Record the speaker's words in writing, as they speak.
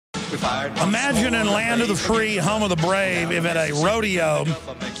Imagine in land of the free, home of the brave, if at a rodeo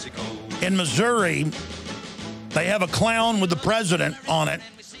in Missouri, they have a clown with the president on it,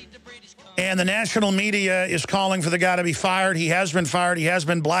 and the national media is calling for the guy to be fired. He has been fired. He has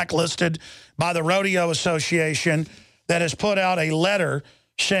been blacklisted by the Rodeo Association that has put out a letter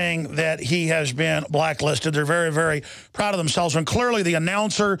saying that he has been blacklisted. They're very, very proud of themselves. And clearly the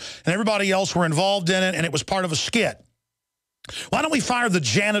announcer and everybody else were involved in it, and it was part of a skit. Why don't we fire the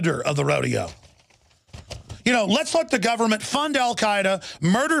janitor of the rodeo? You know, let's let the government fund al-Qaeda,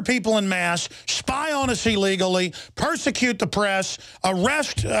 murder people en masse, spy on us illegally, persecute the press,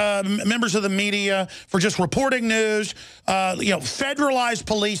 arrest members of the media for just reporting news, federalize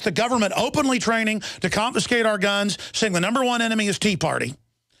police, the government openly training to confiscate our guns, saying the #1 enemy is Tea Party.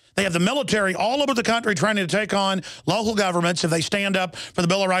 They have the military all over the country trying to take on local governments if they stand up for the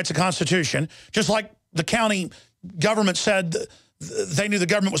Bill of Rights and Constitution, just like the county government said they knew the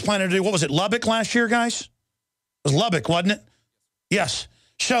government was planning to do. What was it, Lubbock last year, guys? It was Lubbock, wasn't it? Yes.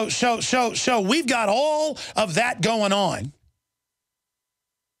 So we've got all of that going on.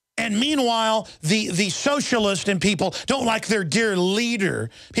 And meanwhile, the socialists and people don't like their dear leader,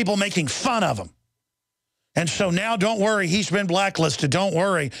 people making fun of him. And so now, don't worry, he's been blacklisted. Don't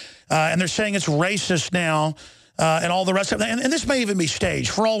worry. And they're saying it's racist now and all the rest of it. And this may even be staged.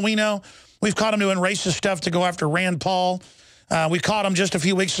 For all we know, we've caught him doing racist stuff to go after Rand Paul. We caught him just a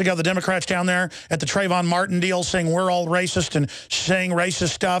few weeks ago, the Democrats down there at the Trayvon Martin deal, saying we're all racist and saying racist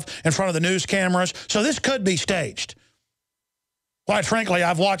stuff in front of the news cameras. So this could be staged. Quite frankly,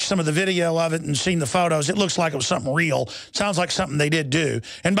 I've watched some of the video of it and seen the photos. It looks like it was something real. Sounds like something they did do.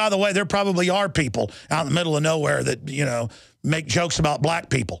 And by the way, there probably are people out in the middle of nowhere that, you know, make jokes about black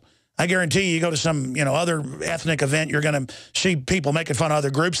people. I guarantee you go to some, other ethnic event, you're going to see people making fun of other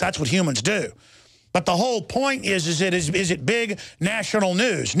groups. That's what humans do. But the whole point is it big national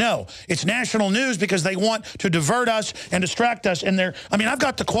news? No, it's national news because they want to divert us and distract us. And I've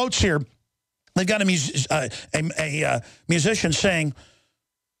got the quotes here. They've got a musician saying,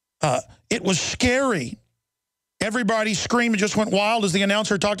 it was scary. Everybody screamed and just went wild as the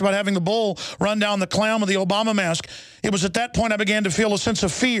announcer talked about having the bull run down the clown with the Obama mask. It was at that point I began to feel a sense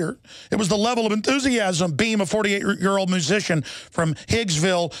of fear. It was the level of enthusiasm, Beam, a 48-year-old musician from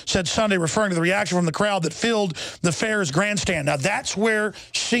Higgsville, said Sunday, referring to the reaction from the crowd that filled the fair's grandstand. Now, that's where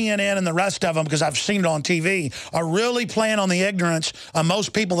CNN and the rest of them, because I've seen it on TV, are really playing on the ignorance of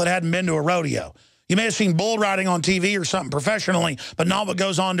most people that hadn't been to a rodeo. You may have seen bull riding on TV or something professionally, but not what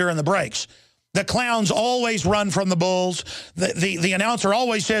goes on during the breaks. The clowns always run from the bulls. The announcer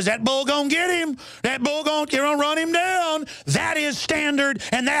always says, that bull gonna get him. That bull gonna run him down. That is standard,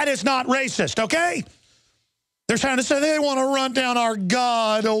 and that is not racist, okay? They're trying to say they want to run down our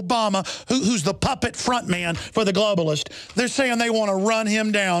God, Obama, who's the puppet front man for the globalist. They're saying they want to run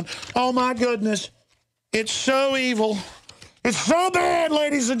him down. Oh, my goodness. It's so evil. It's so bad,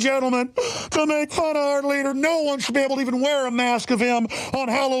 ladies and gentlemen, to make fun of our leader. No one should be able to even wear a mask of him on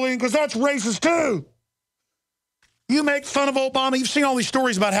Halloween because that's racist, too. You make fun of Obama. You've seen all these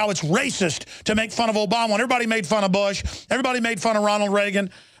stories about how it's racist to make fun of Obama. When everybody made fun of Bush, everybody made fun of Ronald Reagan.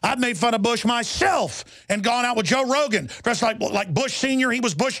 I've made fun of Bush myself and gone out with Joe Rogan, dressed like Bush Sr. He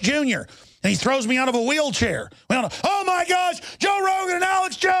was Bush Jr., and he throws me out of a wheelchair. Oh, my gosh, Joe Rogan and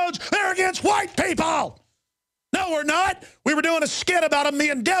Alex Jones, they're against white people. No, we're not. We were doing a skit about them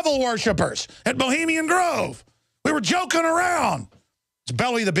being devil worshippers at Bohemian Grove. We were joking around. It's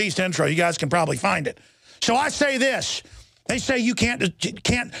Belly the Beast intro. You guys can probably find it. So I say this. They say you can't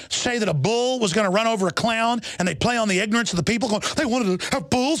say that a bull was going to run over a clown, and they play on the ignorance of the people going, they wanted to have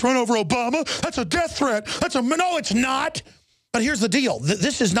bulls run over Obama. That's a death threat. No, it's not. But here's the deal.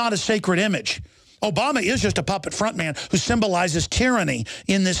 This is not a sacred image. Obama is just a puppet frontman who symbolizes tyranny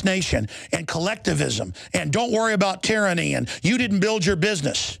in this nation and collectivism. And don't worry about tyranny and you didn't build your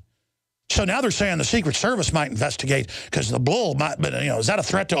business. So now they're saying the Secret Service might investigate because the bull might, but is that a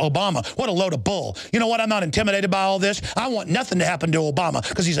threat to Obama? What a load of bull. You know what? I'm not intimidated by all this. I want nothing to happen to Obama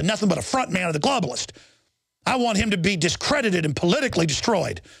because he's nothing but a frontman of the globalist. I want him to be discredited and politically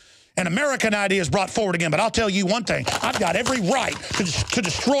destroyed. An American idea is brought forward again, but I'll tell you one thing. I've got every right to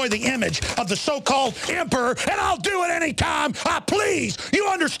destroy the image of the so-called emperor, and I'll do it anytime I please. You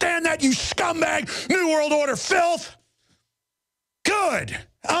understand that, you scumbag, New World Order filth? Good.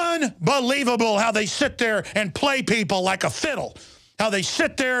 Unbelievable how they sit there and play people like a fiddle. How they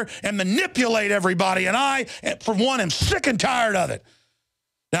sit there and manipulate everybody, and I, for one, am sick and tired of it.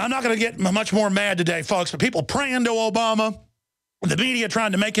 Now, I'm not going to get much more mad today, folks, but people praying to Obama, the media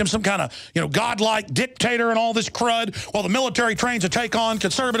trying to make him some kind of, godlike dictator and all this crud while the military trains to take on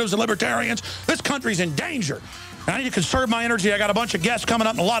conservatives and libertarians. This country's in danger. I need to conserve my energy. I got a bunch of guests coming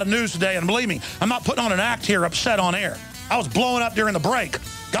up and a lot of news today. And believe me, I'm not putting on an act here upset on air. I was blowing up during the break.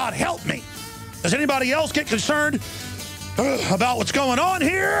 God help me. Does anybody else get concerned about what's going on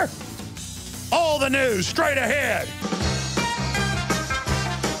here? All the news straight ahead.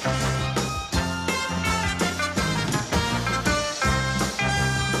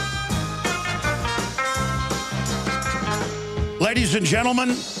 Ladies and gentlemen,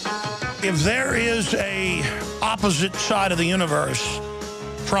 if there is a opposite side of the universe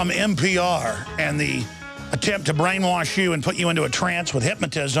from NPR and the attempt to brainwash you and put you into a trance with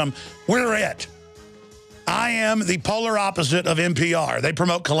hypnotism, we're it. I am the polar opposite of NPR. They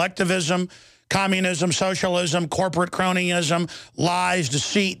promote collectivism, communism, socialism, corporate cronyism, lies,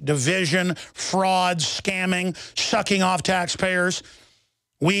 deceit, division, fraud, scamming, sucking off taxpayers.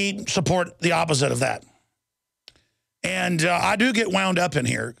 We support the opposite of that. And I do get wound up in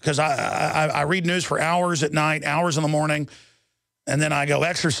here because I read news for hours at night, hours in the morning, and then I go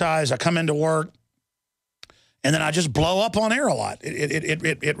exercise, I come into work, and then I just blow up on air a lot.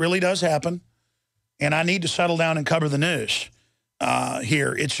 It really does happen, and I need to settle down and cover the news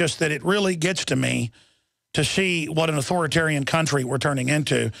here. It's just that it really gets to me to see what an authoritarian country we're turning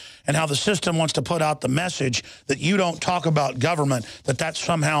into and how the system wants to put out the message that you don't talk about government, that that's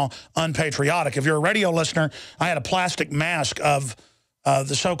somehow unpatriotic. If you're a radio listener, I had a plastic mask of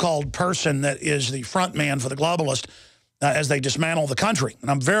the so-called person that is the front man for the globalist as they dismantle the country.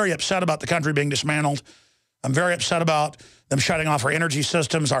 And I'm very upset about the country being dismantled. I'm very upset about them shutting off our energy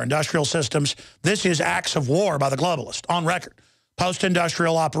systems, our industrial systems. This is acts of war by the globalists, on record,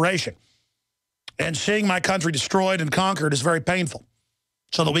 post-industrial operation. And seeing my country destroyed and conquered is very painful,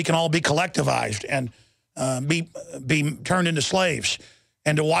 so that we can all be collectivized and be turned into slaves,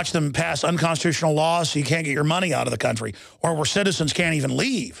 and to watch them pass unconstitutional laws so you can't get your money out of the country, or where citizens can't even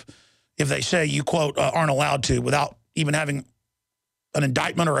leave if they say you, quote, aren't allowed to without even having an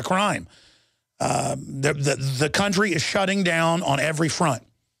indictment or a crime. The country is shutting down on every front.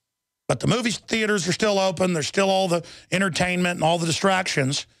 But the movie theaters are still open. There's still all the entertainment and all the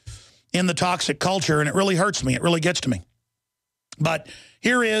distractions in the toxic culture, and it really hurts me. It really gets to me. But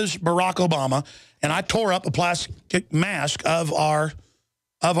here is Barack Obama, and I tore up a plastic mask of our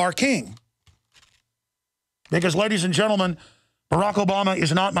king. Because, ladies and gentlemen, Barack Obama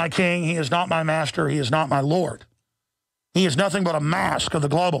is not my king. He is not my master. He is not my lord. He is nothing but a mask of the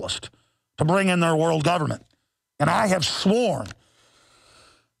globalist to bring in their world government. And I have sworn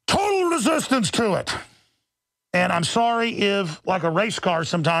total resistance to it. And I'm sorry if, like a race car,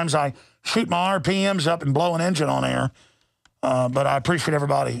 sometimes I shoot my RPMs up and blow an engine on air. But I appreciate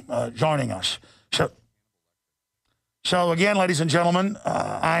everybody joining us. So again, ladies and gentlemen,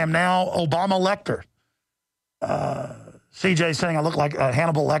 I am now Obama Lecter. CJ saying I look like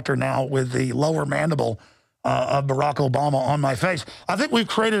Hannibal Lecter now with the lower mandible of Barack Obama on my face. I think we've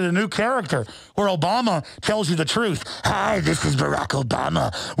created a new character where Obama tells you the truth. Hi, this is Barack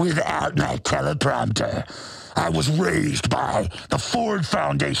Obama without my teleprompter. I was raised by the Ford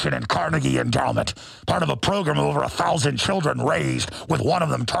Foundation and Carnegie Endowment, part of a program of over 1,000 children raised with one of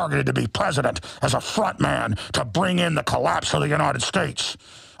them targeted to be president as a front man to bring in the collapse of the United States.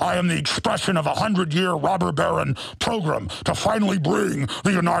 I am the expression of a 100-year robber baron program to finally bring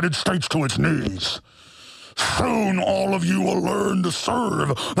the United States to its knees. Soon all of you will learn to serve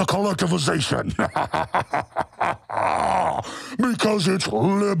the collectivization because it's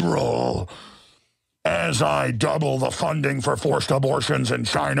liberal. As I double the funding for forced abortions in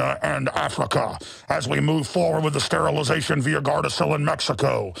China and Africa, as we move forward with the sterilization via Gardasil in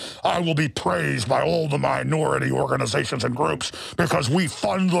Mexico, I will be praised by all the minority organizations and groups because we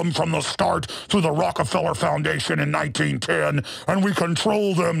fund them from the start through the Rockefeller Foundation in 1910, and we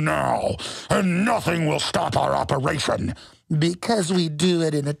control them now, and nothing will stop our operation. Because we do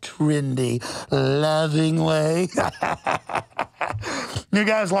it in a trendy, loving way. You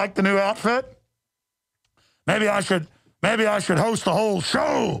guys like the new outfit? Maybe I should host the whole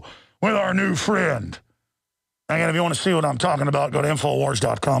show with our new friend. Again, if you want to see what I'm talking about, go to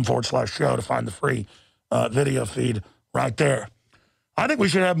Infowars.com/show to find the free video feed right there. I think we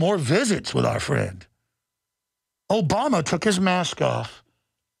should have more visits with our friend. Obama took his mask off.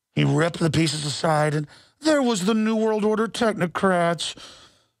 He ripped the pieces aside, and there was the New World Order technocrats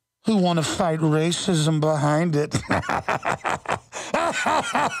who want to fight racism behind it.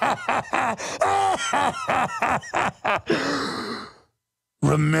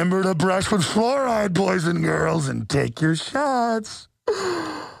 Remember to brush with fluoride, boys and girls, and take your shots.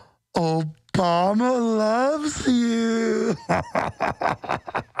 Obama loves you.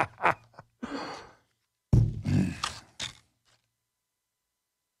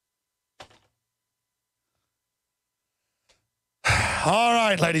 All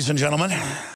right, ladies and gentlemen.